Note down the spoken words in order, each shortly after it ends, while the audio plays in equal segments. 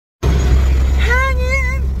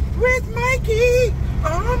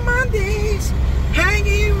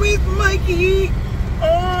Mikey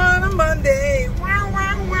on a Monday. Wow,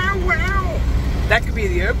 wow, wow, wow. That could be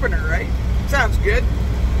the opener, right? Sounds good.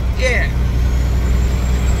 Yeah.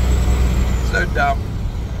 So dumb.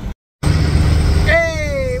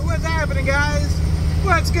 Hey, what's happening, guys?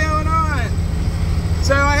 What's going on?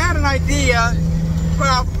 So I had an idea.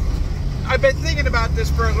 Well, I've been thinking about this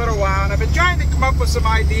for a little while, and I've been trying to come up with some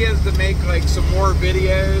ideas to make like some more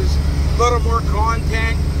videos, a little more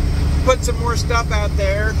content, put some more stuff out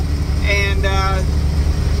there. And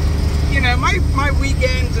you know, my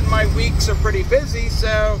weekends and my weeks are pretty busy,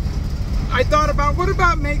 so I thought about, what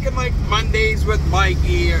about making like Mondays with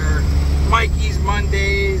Mikey, or Mikey's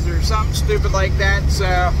Mondays, or something stupid like that.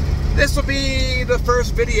 So this will be the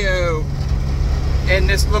first video in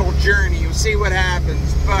this little journey. You'll see what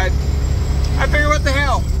happens, but I figure, what the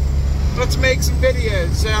hell, let's make some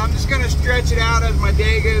videos. So I'm just going to stretch it out as my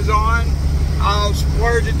day goes on. I'll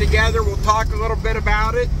splurge it together. We'll talk a little bit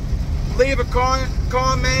about it. Leave a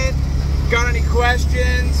comment. Got any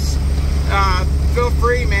questions? Feel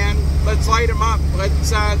free, man. Let's light them up.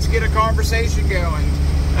 Let's get a conversation going.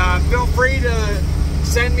 Feel free to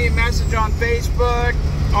send me a message on Facebook,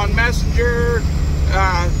 on Messenger,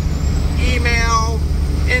 email,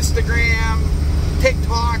 Instagram,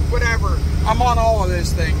 TikTok, whatever. I'm on all of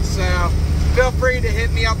those things, so feel free to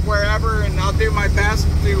hit me up wherever, and I'll do my best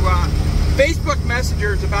to. Facebook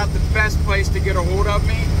Messenger is about the best place to get a hold of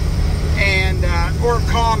me, and or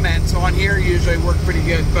comments on here usually work pretty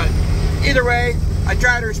good. But either way, I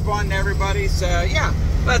try to respond to everybody. So yeah,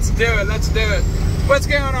 let's do it. Let's do it. What's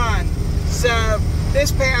going on? So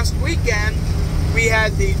this past weekend we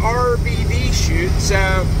had the RBD shoot.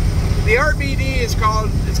 So the RBD is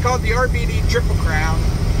called the RBD Triple Crown,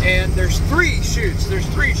 and there's 3 shoots. There's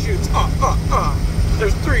 3 shoots.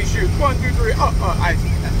 There's 3 shoots. 1, 2, 3.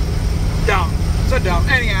 Dumb. So dumb.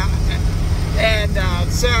 Anyhow,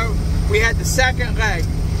 and so we had the second leg.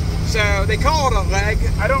 So they call it a leg.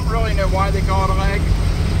 I don't really know why they call it a leg.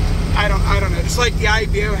 I don't know. Just like the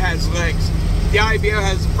IBO has legs. The IBO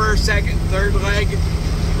has the first, second, third leg.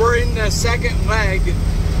 We're in the second leg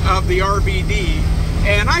of the RBD.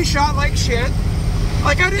 And I shot like shit.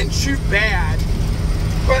 Like, I didn't shoot bad,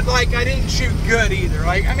 but like I didn't shoot good either.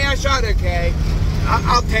 Like, I mean, I shot okay.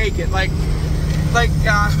 I'll take it. Like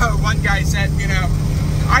one guy said, you know,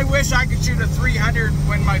 I wish I could shoot a 300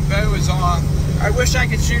 when my bow is on. I wish I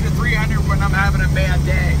could shoot a 300 when I'm having a bad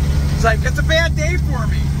day. It's like, it's a bad day for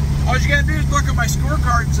me. All you gotta do is look at my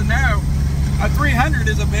scorecards and know a 300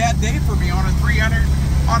 is a bad day for me on a 300,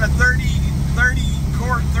 on a 30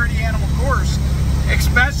 animal course,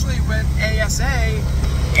 especially with ASA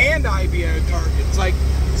and IBO targets. Like,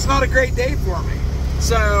 it's not a great day for me.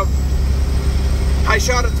 So I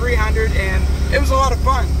shot a 300 and it was a lot of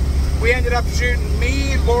fun. We ended up shooting,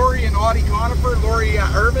 me, Lori, and Audie Conifer, Lori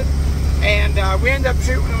Urban, and we ended up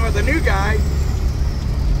shooting with a new guy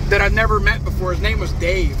that I've never met before. His name was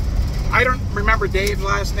Dave. I don't remember Dave's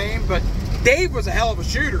last name, but Dave was a hell of a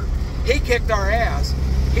shooter. He kicked our ass.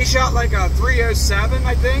 He shot like a 307,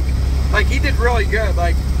 I think. Like, he did really good.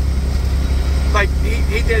 Like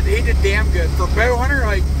he did damn good for bow hunter.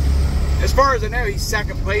 Like, as far as I know, he's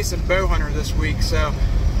second place in bow hunter this week. So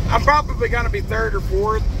I'm probably gonna be 3rd or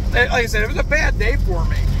 4th. Like I said, it was a bad day for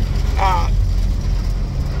me.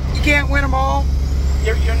 You can't win them all.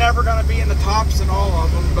 You're never gonna be in the tops in all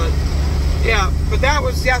of them. But yeah, but that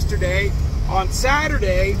was yesterday. On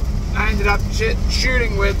Saturday, I ended up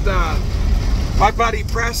shooting with my buddy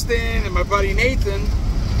Preston and my buddy Nathan.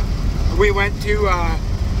 We went to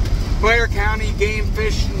Blair County Game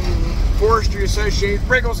Fish and Forestry Association,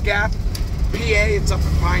 Briggles Gap, PA. It's up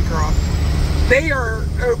in Pinecroft. They are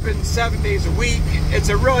open 7 days a week. It's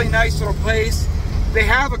a really nice little place. They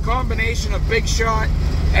have a combination of big shot,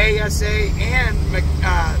 ASA, and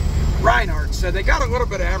Reinhardt. So they got a little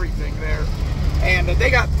bit of everything there. And they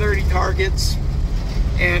got 30 targets.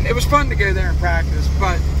 And it was fun to go there and practice.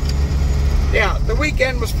 But yeah, the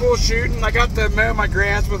weekend was full shooting. I got to mow my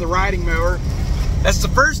grass with a riding mower. That's the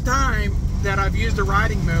first time that I've used a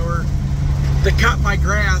riding mower to cut my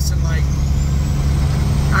grass in, like,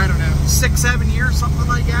 I don't know, 6-7 years, something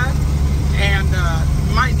like that. And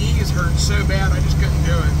my knees hurt so bad I just couldn't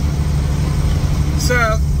do it.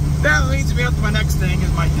 So that leads me up to my next thing,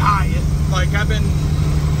 is my diet. Like, I've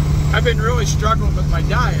been really struggling with my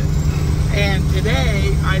diet. And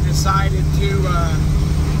today I decided to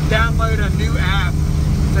download a new app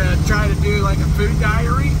to try to do like a food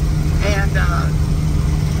diary. And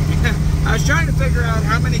I was trying to figure out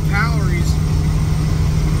how many calories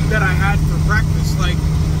that I had for breakfast. Like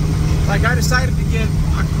I decided to get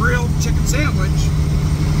a grilled chicken sandwich,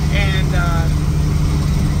 and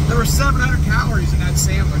there were 700 calories in that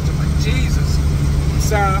sandwich. I'm like, Jesus.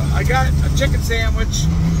 So I got a chicken sandwich.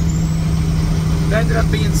 It ended up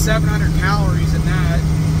being 700 calories in that.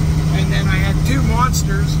 And then I had 2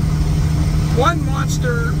 monsters. One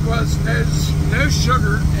monster was no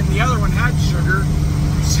sugar, and the other one had sugar.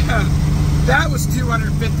 So that was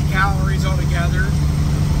 250 calories altogether.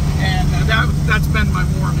 And that's been my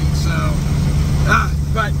morning. So,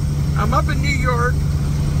 but I'm up in New York.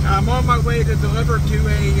 I'm on my way to deliver to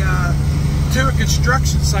a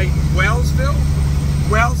construction site in Wellsville,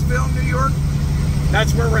 New York.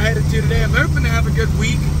 That's where we're headed to today. I'm hoping to have a good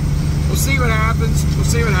week. We'll see what happens.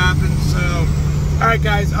 So, all right,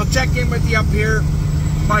 guys, I'll check in with you up here.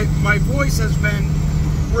 My voice has been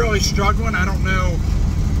really struggling. I don't know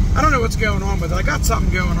what's going on with it. I got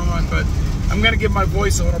something going on, but I'm gonna give my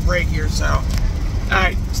voice a little break here. So, all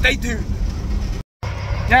right, stay tuned.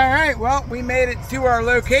 All right, well, we made it to our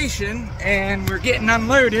location and we're getting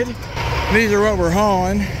unloaded. These are what we're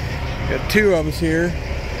hauling. Got 2 of us here.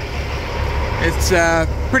 It's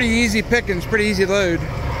pretty easy pickings, pretty easy load.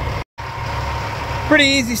 Pretty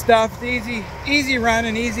easy stuff, easy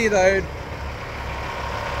running, easy load.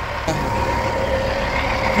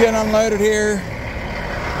 Getting unloaded here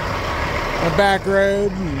on the back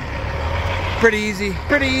road. Pretty easy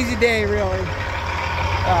day, really.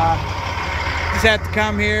 Just have to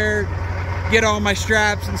come here, get all my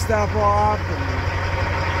straps and stuff off,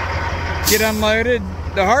 and get unloaded.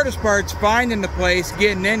 The hardest part's finding the place,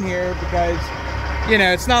 getting in here, because, you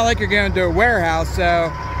know, it's not like you're going to a warehouse, so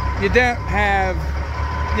you don't have,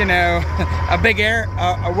 you know,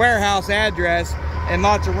 a warehouse address and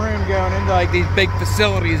lots of room going into like these big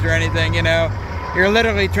facilities or anything, you know. You're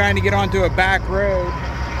literally trying to get onto a back road.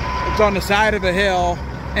 It's on the side of a hill.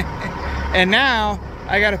 And now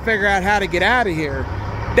I got to figure out how to get out of here.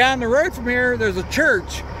 Down the road from here, there's a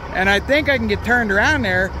church, and I think I can get turned around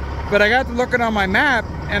there, but I got to look it on my map,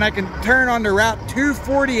 and I can turn on to Route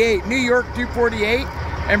 248, New York 248,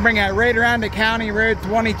 and bring it right around to County Road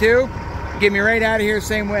 22. Get me right out of here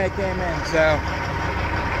same way I came in. So,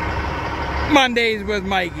 Mondays with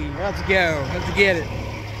Mikey. Let's go. Let's get it.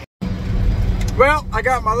 Well, I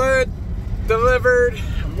got my load delivered.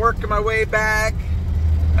 I'm working my way back.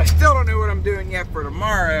 I still don't know what I'm doing yet for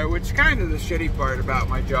tomorrow, which kind of the shitty part about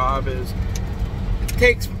my job is it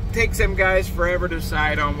takes them guys forever to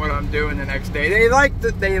decide on what I'm doing the next day. They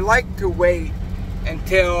like to wait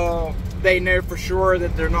until they know for sure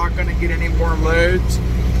that they're not going to get any more loads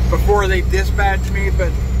before they dispatch me,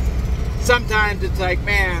 but sometimes it's like,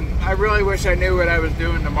 man, I really wish I knew what I was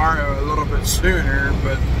doing tomorrow a little bit sooner,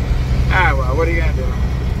 but well, what are you gonna do?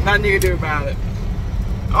 Nothing you can do about it.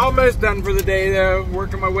 Almost done for the day though,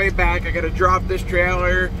 working my way back. I gotta drop this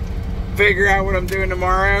trailer, figure out what I'm doing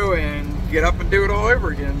tomorrow, and get up and do it all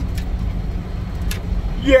over again.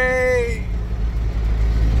 Yay!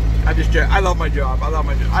 I love my job. I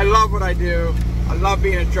love what I do. I love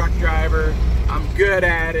being a truck driver. I'm good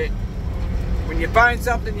at it. When you find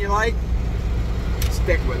something you like,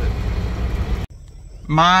 stick with it.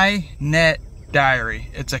 My Net Diary.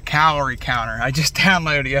 It's a calorie counter. I just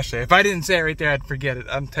downloaded it yesterday. If I didn't say it right there, I'd forget it.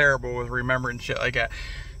 I'm terrible with remembering shit like that.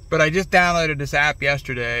 But I just downloaded this app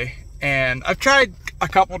yesterday, and I've tried a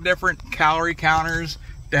couple different calorie counters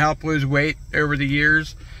to help lose weight over the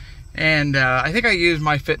years. And I think I used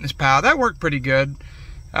MyFitnessPal. That worked pretty good.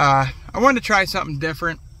 I wanted to try something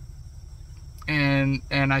different. And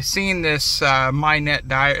I seen this My Net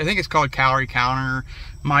Diary. I think it's called Calorie Counter.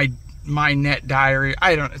 My Net Diary.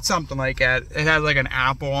 It's something like that. It had like an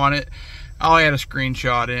apple on it. All I had a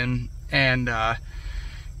screenshot in. And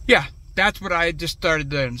yeah, that's what I just started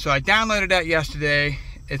doing. So I downloaded that yesterday.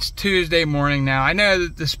 It's Tuesday morning now. I know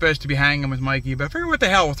that this is supposed to be hanging with Mikey, but I figured what the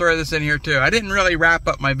hell, we'll throw this in here too. I didn't really wrap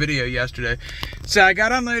up my video yesterday. So I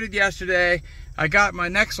got unloaded yesterday. I got my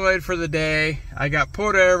next load for the day. I got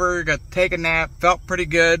pulled over, got to take a nap, felt pretty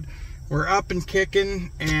good. We're up and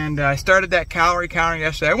kicking, and I started that calorie counter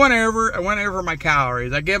yesterday. I went over my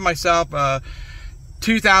calories. I gave myself a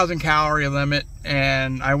 2,000 calorie limit,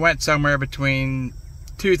 and I went somewhere between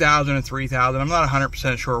 2,000 and 3,000. I'm not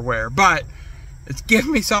 100% sure where, but it's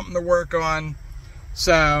giving me something to work on.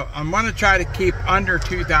 So I'm going to try to keep under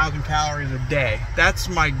 2,000 calories a day. That's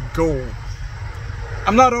my goal.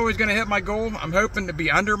 I'm not always going to hit my goal. I'm hoping to be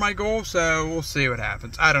under my goal, so we'll see what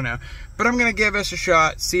happens. I don't know. But I'm going to give this a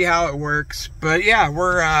shot, see how it works. But yeah,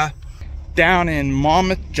 we're down in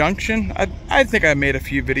Monmouth Junction. I think I made a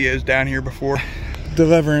few videos down here before.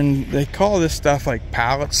 Delivering, they call this stuff like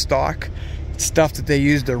pallet stock. It's stuff that they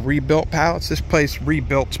use to rebuild pallets. This place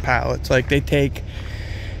rebuilds pallets. Like, they take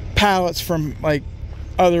pallets from like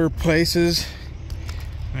other places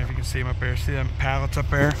don't know if you can see them up there. See them pallets up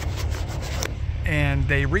there? And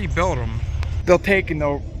they rebuild them. They'll take and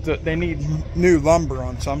they need new lumber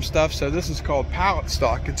on some stuff. So this is called pallet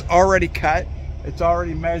stock. It's already cut. It's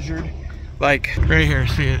already measured. Like right here,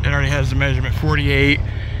 see it already has the measurement 48.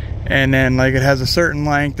 And then like it has a certain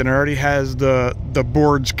length and it already has the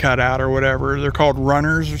boards cut out or whatever. They're called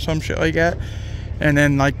runners or some shit like that. And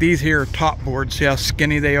then like these here are top boards. See how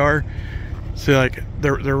skinny they are? So like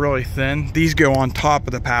they're really thin. These go on top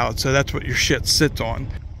of the pallet, so that's what your shit sits on.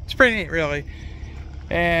 It's pretty neat, really.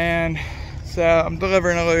 And so I'm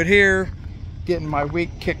delivering a load here, getting my week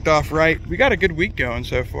kicked off right. We got a good week going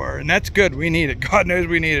so far, and that's good. We need it. God knows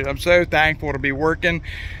we need it. I'm so thankful to be working.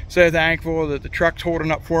 So thankful that the truck's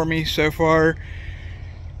holding up for me so far.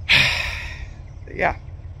 Yeah.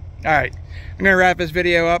 All right. I'm going to wrap this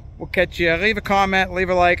video up. We'll catch you. Leave a comment, leave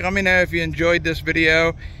a like. Let me know if you enjoyed this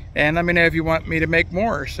video, and let me know if you want me to make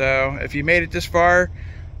more. So if you made it this far,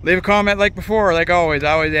 leave a comment like before. Like always,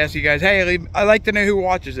 I always ask you guys, hey, I like to know who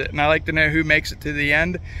watches it, and I like to know who makes it to the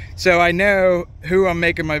end, so I know who I'm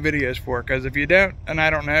making my videos for. Because if you don't, and I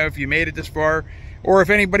don't know if you made it this far, or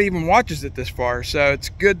if anybody even watches it this far. So it's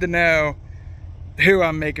good to know who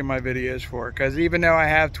I'm making my videos for. Because even though I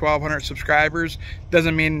have 1,200 subscribers,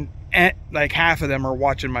 doesn't mean like half of them are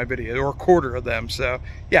watching my videos, or a quarter of them. So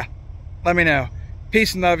yeah, let me know.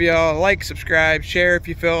 Peace and love, y'all. Like, subscribe, share if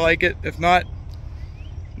you feel like it. If not,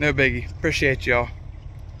 no biggie. Appreciate y'all.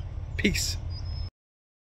 Peace.